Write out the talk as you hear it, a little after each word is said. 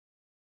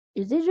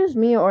Is it just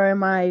me or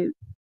am I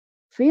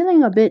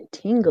feeling a bit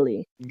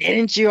tingly?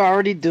 Didn't you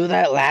already do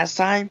that last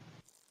time?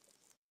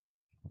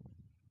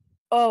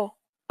 Oh,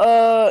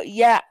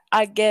 yeah,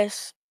 I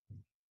guess.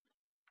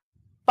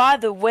 By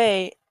the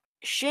way,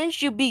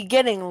 shouldn't you be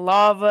getting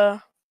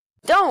lava?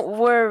 Don't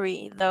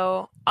worry,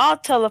 though. I'll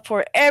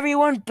teleport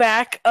everyone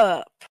back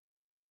up.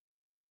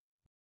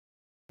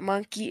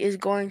 Monkey is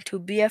going to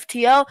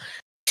BFTL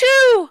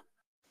 2!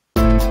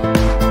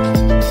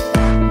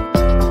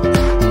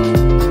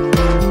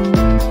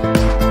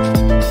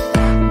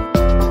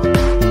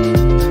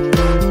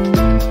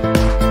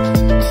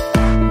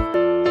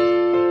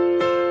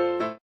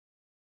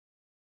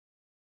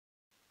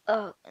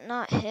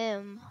 Not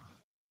him.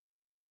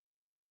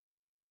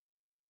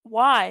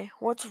 Why?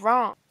 What's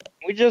wrong?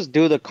 We just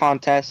do the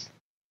contest.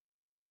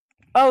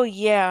 Oh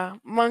yeah,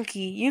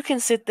 Monkey, you can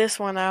sit this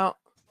one out.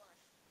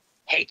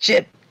 Hey,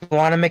 Chip, you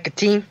want to make a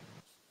team?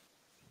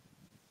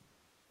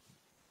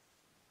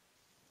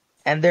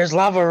 And there's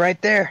lava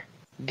right there.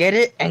 Get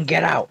it and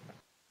get out.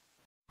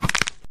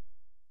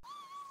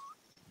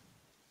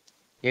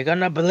 You're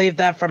gonna believe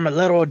that from a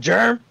little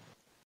germ?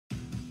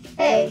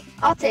 Hey,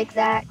 I'll take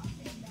that.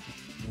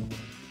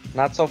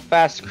 Not so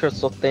fast,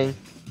 Crystal Thing.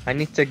 I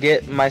need to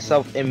get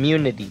myself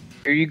immunity.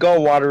 Here you go,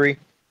 Watery.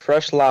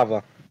 Fresh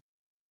lava.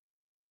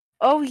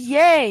 Oh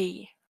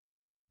yay!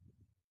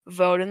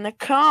 Vote in the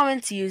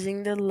comments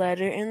using the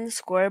letter in the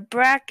square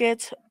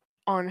brackets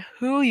on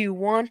who you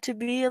want to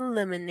be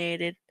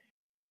eliminated.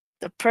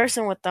 The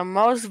person with the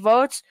most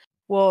votes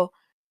will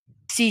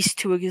cease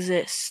to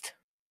exist.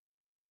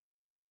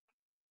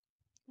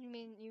 You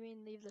mean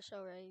leave the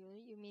show, right?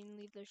 You mean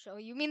leave the show?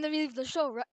 You mean leave the show, right?